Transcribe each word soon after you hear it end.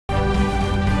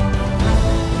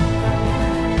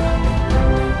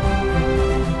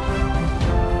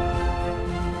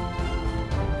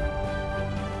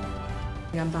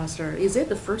Ambassador, is it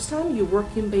the first time you work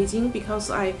in Beijing?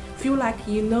 Because I feel like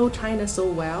you know China so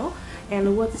well.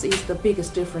 And what is the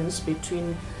biggest difference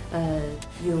between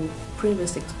your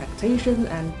previous expectation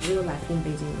and real life in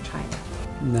Beijing in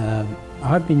China?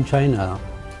 I've been in China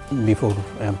before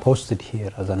and posted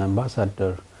here as an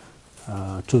ambassador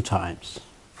 2 times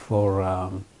for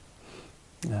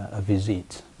a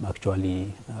visit,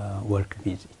 actually work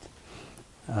visit.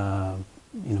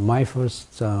 In my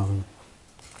first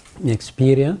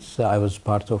experience, I was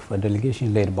part of a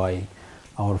delegation led by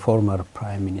our former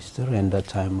Prime Minister, and at that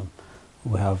time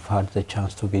we have had the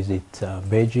chance to visit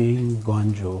Beijing,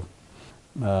 Guangzhou.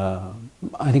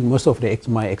 I think most of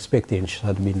my expectations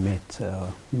had been met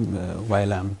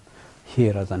while I'm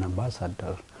here as an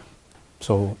ambassador.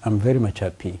 So I'm very much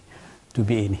happy to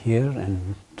be in here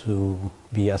and to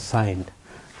be assigned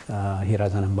here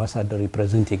as an ambassador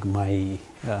representing my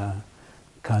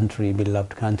country,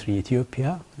 beloved country,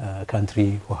 Ethiopia, a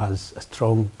country who has a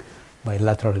strong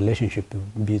bilateral relationship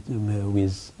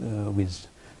with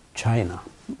China.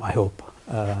 I hope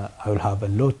I will have a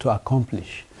lot to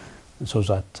accomplish so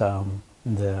that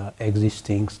the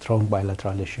existing strong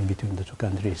bilateral relationship between the 2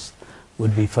 countries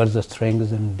would be further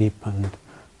strengthened, deepened,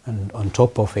 and on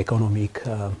top of economic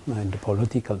and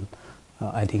political,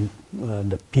 I think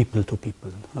the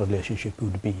people-to-people relationship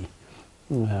would be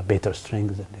better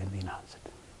strengthened and enhanced.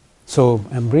 So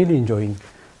I'm really enjoying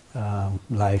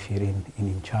life here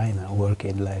in China, work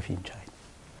and life in China.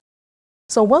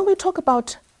 So when we talk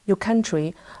about your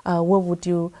country, what would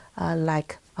you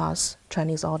like us,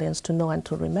 Chinese audience, to know and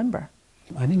to remember?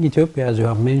 I think Ethiopia, as you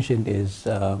have mentioned, is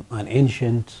an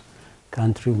ancient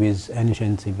country with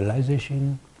ancient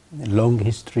civilization, a long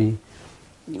history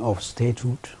of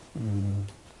statehood.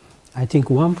 I think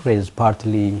one phrase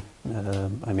partly,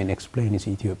 explain is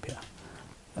Ethiopia.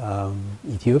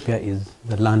 Ethiopia is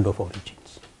the land of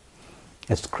origins.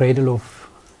 It's cradle of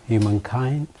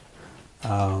humankind.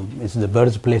 It's the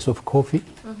birthplace of coffee.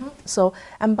 Mm-hmm. So,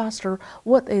 Ambassador,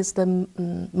 what is the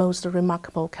most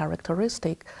remarkable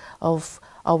characteristic of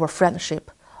our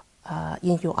friendship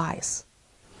in your eyes?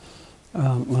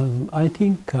 I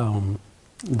think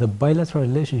the bilateral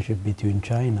relationship between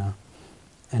China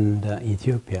and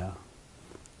Ethiopia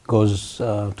goes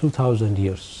 2,000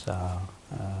 years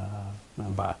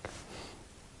back.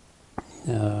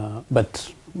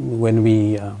 But when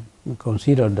we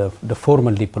consider the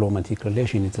formal diplomatic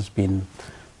relation, it has been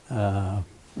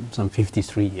some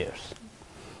 53 years.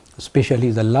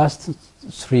 Especially the last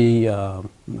 3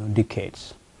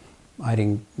 decades, I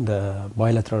think the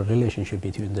bilateral relationship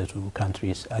between the 2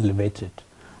 countries elevated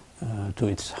to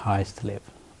its highest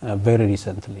level. Very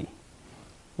recently,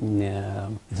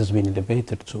 it has been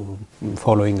elevated to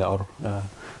following our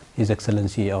His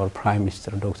Excellency, our Prime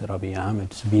Minister, Dr. Abiy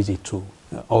Ahmed's visit to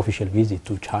official visit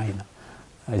to China.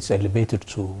 It's elevated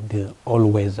to the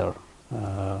all-weather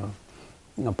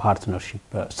partnership,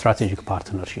 strategic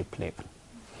partnership level.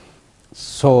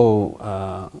 So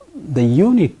the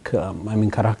unique,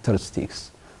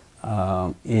 characteristics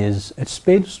is it's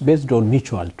based on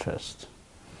mutual trust,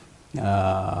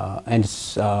 and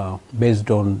it's based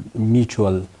on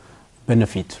mutual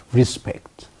benefit,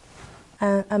 respect.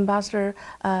 Ambassador,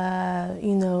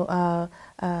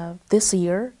 this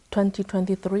year,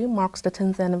 2023, marks the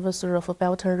 10th anniversary of the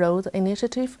Belt and Road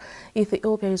Initiative.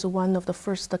 Ethiopia is one of the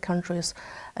first countries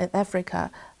in Africa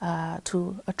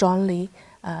to jointly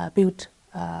build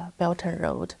Belt and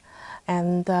Road.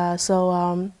 And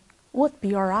what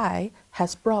BRI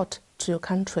has brought to your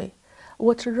country?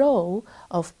 What role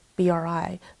of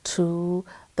BRI to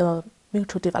the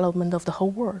mutual development of the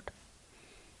whole world?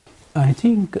 I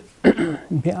think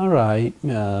BRI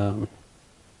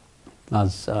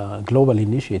as a global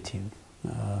initiative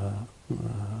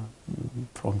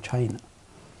from China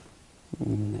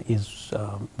is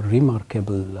a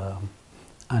remarkable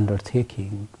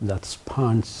undertaking that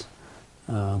spans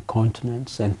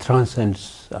continents and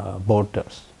transcends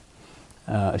borders.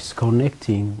 It's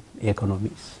connecting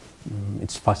economies,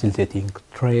 it's facilitating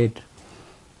trade,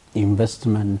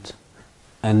 investment,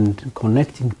 and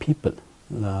connecting people.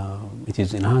 It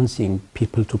is enhancing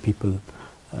people-to-people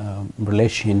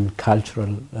relation,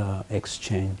 cultural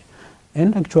exchange,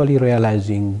 and actually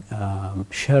realizing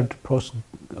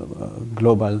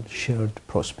global shared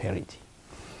prosperity.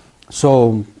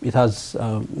 So it has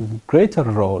a greater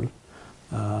role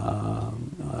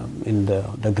in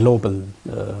the global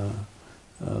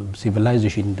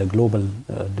civilization, the global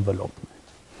development.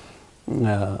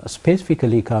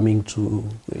 Specifically coming to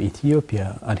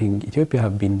Ethiopia, I think Ethiopia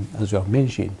have been, as you have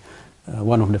mentioned,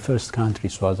 one of the first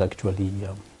countries who has actually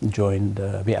joined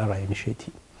the BRI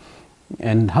initiative.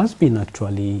 and has been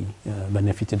actually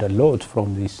benefited a lot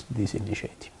from this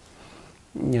initiative.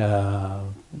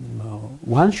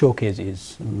 One showcase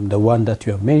is the one that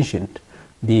you have mentioned,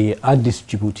 the Addis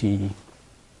Djibouti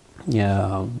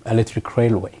electric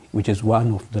railway, which is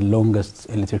one of the longest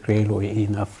electric railway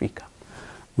in Africa,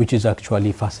 which is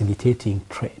actually facilitating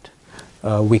trade.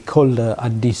 We call the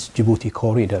Addis Djibouti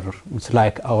corridor, it's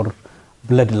like our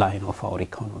bloodline of our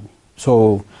economy.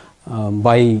 So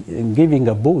by giving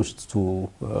a boost to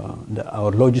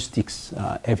our logistics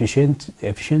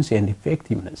efficiency and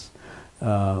effectiveness,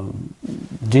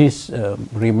 this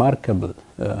remarkable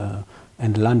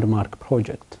and landmark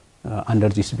project under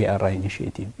this BRI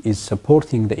initiative is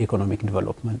supporting the economic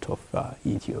development of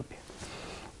Ethiopia.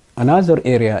 Another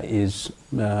area is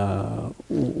we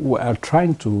are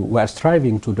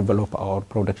striving to develop our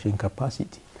production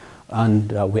capacity,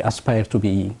 and we aspire to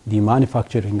be the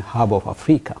manufacturing hub of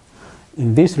Africa.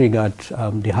 In this regard,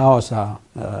 the Hausa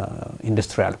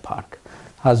Industrial Park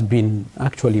has been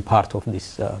actually part of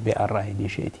this BRI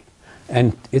initiative,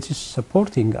 and it is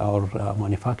supporting our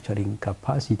manufacturing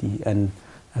capacity and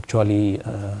actually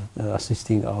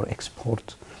assisting our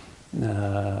export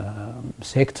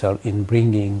sector in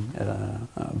bringing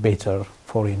better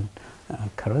foreign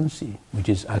currency, which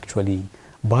is actually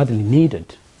badly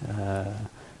needed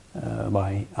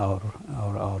by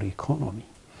our economy.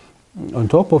 On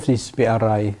top of this,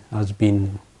 BRI has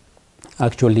been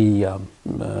actually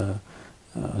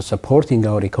supporting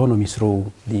our economy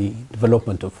through the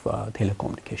development of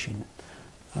telecommunication.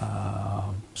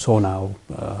 So now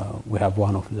we have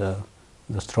one of the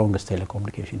strongest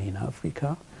telecommunication in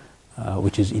Africa,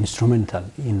 which is instrumental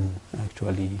in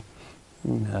actually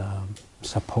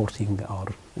supporting our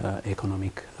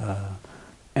economic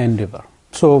endeavor.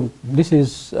 So this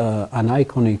is an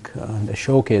iconic and a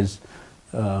showcase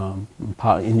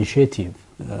initiative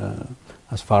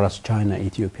as far as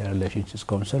China-Ethiopia relationship is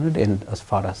concerned, and as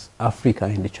far as Africa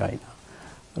and the China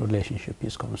relationship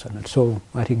is concerned. So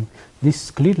I think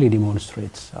this clearly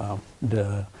demonstrates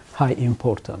the high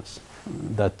importance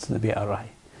that the BRI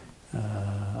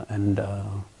and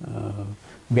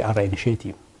BRI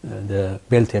initiative, the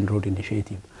Belt and Road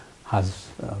Initiative, has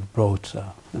brought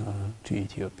to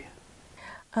Ethiopia.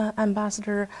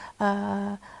 Ambassador,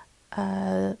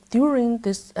 during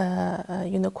this,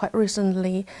 quite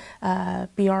recently,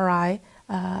 BRI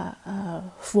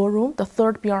forum, the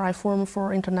third BRI Forum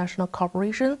for International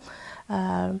Cooperation,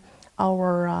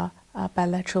 our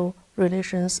bilateral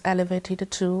relations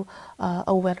elevated to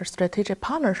a better strategic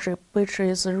partnership, which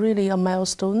is really a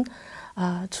milestone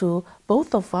to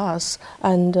both of us.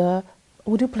 And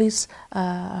would you please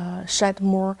shed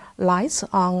more light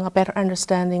on a better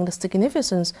understanding the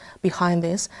significance behind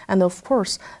this, and of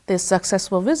course, this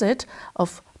successful visit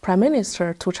of Prime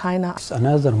Minister to China? It's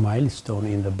another milestone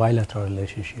in the bilateral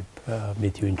relationship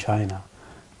between China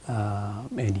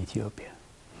and Ethiopia.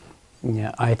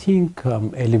 Yeah, I think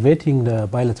elevating the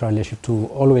bilateral relationship to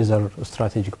always a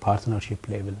strategic partnership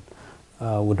level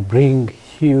would bring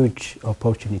huge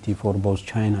opportunity for both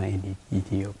China and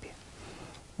Ethiopia.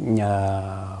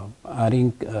 I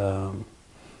think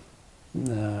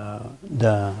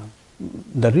the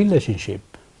relationship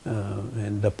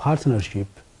and the partnership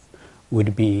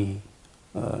would be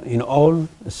in all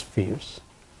spheres.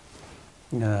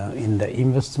 In the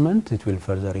investment, it will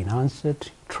further enhance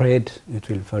it. Trade, it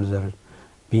will further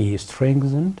be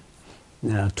strengthened.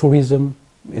 Tourism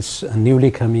is a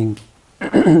newly coming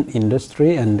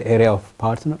industry and area of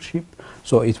partnership,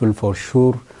 so it will for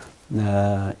sure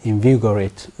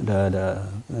invigorate the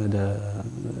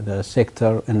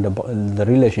sector and the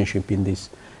relationship in this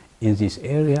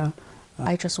area.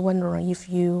 I just wondering if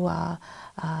you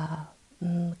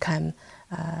can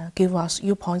give us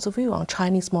your points of view on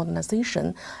Chinese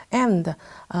modernization, and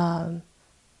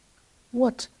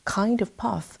what kind of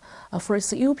path for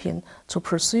Ethiopian to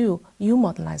pursue your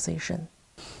modernization.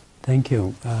 Thank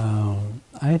you.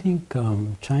 I think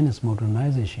China's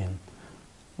modernization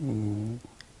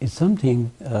is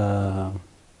something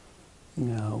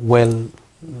well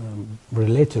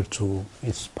related to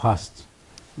its past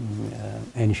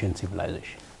ancient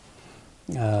civilization.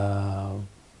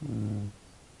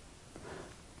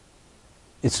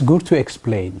 It's good to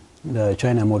explain the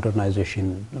China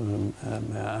modernization,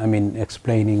 I mean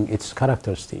explaining its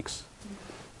characteristics.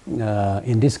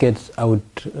 In this case, I would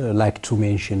like to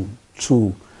mention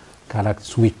two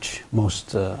characteristics which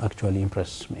most actually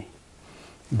impress me.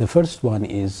 The first one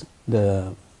is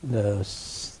the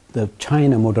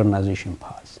China modernization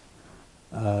path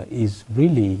is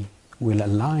really well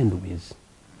aligned with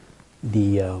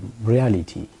the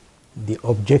reality, the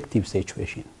objective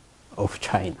situation of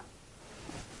China.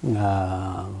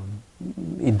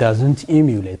 it doesn't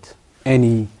emulate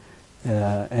any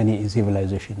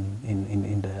civilization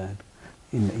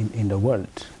in the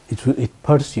world. It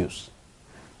pursues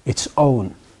its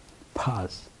own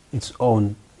path, its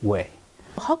own way.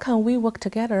 How can we work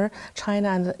together, China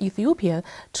and Ethiopia,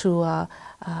 to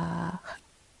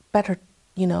better,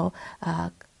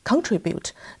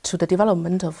 contribute to the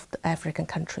development of the African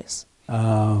countries?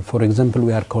 For example,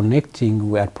 we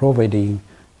are providing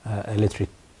electric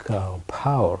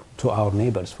power to our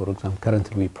neighbors. For example,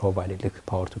 currently we provide electric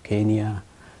power to Kenya,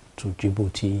 to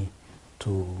Djibouti,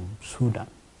 to Sudan.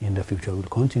 In the future, we'll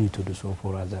continue to do so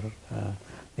for other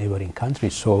neighboring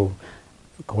countries. So,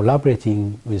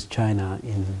 collaborating with China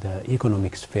in the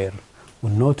economic sphere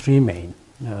will not remain.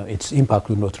 Its impact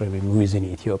will not remain within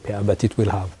Ethiopia, but it will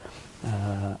have,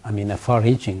 a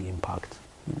far-reaching impact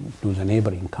to the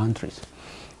neighboring countries.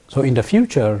 So, in the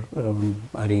future,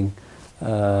 I think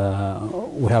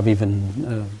we have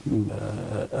even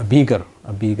a bigger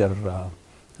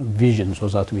vision so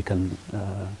that we can,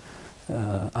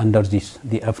 under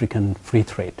the African free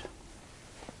trade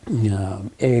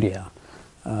area,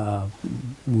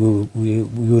 we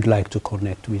would like to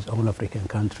connect with all African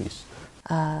countries.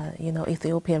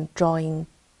 Ethiopia joining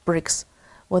BRICS.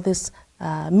 What this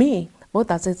mean? What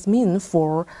does it mean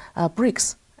for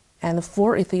BRICS and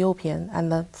for Ethiopia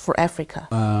and for Africa?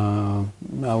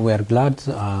 We are glad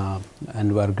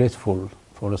and we are grateful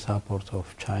for the support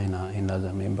of China and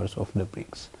other members of the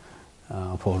BRICS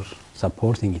for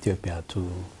supporting Ethiopia to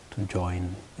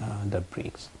join the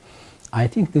BRICS. I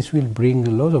think this will bring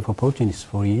a lot of opportunities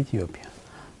for Ethiopia,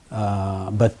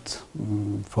 but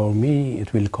for me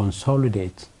it will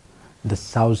consolidate the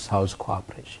South-South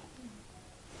cooperation.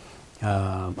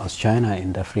 As China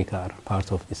and Africa are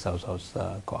part of the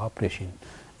South-South cooperation,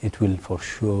 it will for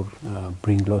sure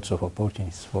bring lots of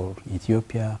opportunities for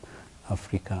Ethiopia,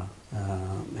 Africa,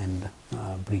 and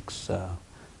BRICS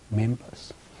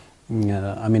members.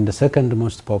 The second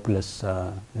most populous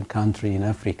country in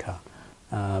Africa,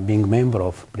 being member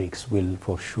of BRICS, will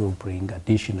for sure bring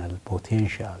additional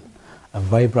potential, a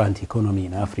vibrant economy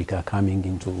in Africa coming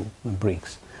into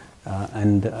BRICS,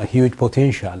 and a huge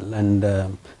potential and a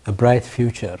bright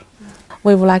future.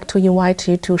 We would like to invite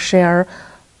you to share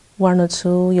one or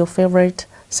two your favorite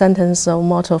sentence or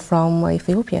motto from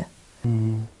Ethiopia.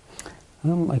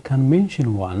 I can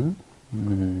mention one.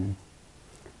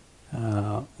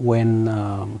 When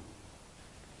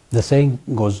the saying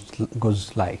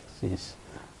goes like this: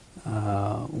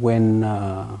 when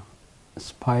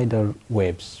spider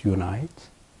webs unite,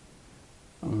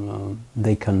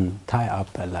 they can tie up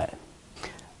a line.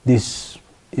 This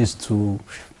is to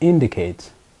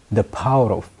indicate the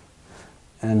power of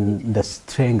and the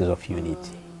strength of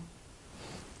unity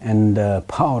and the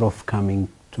power of coming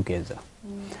together.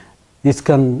 This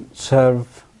can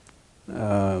serve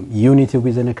unity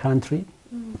within a country,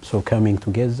 so coming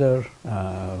together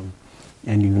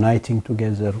and uniting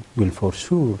together will for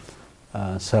sure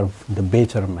serve the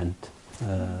betterment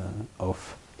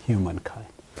of humankind.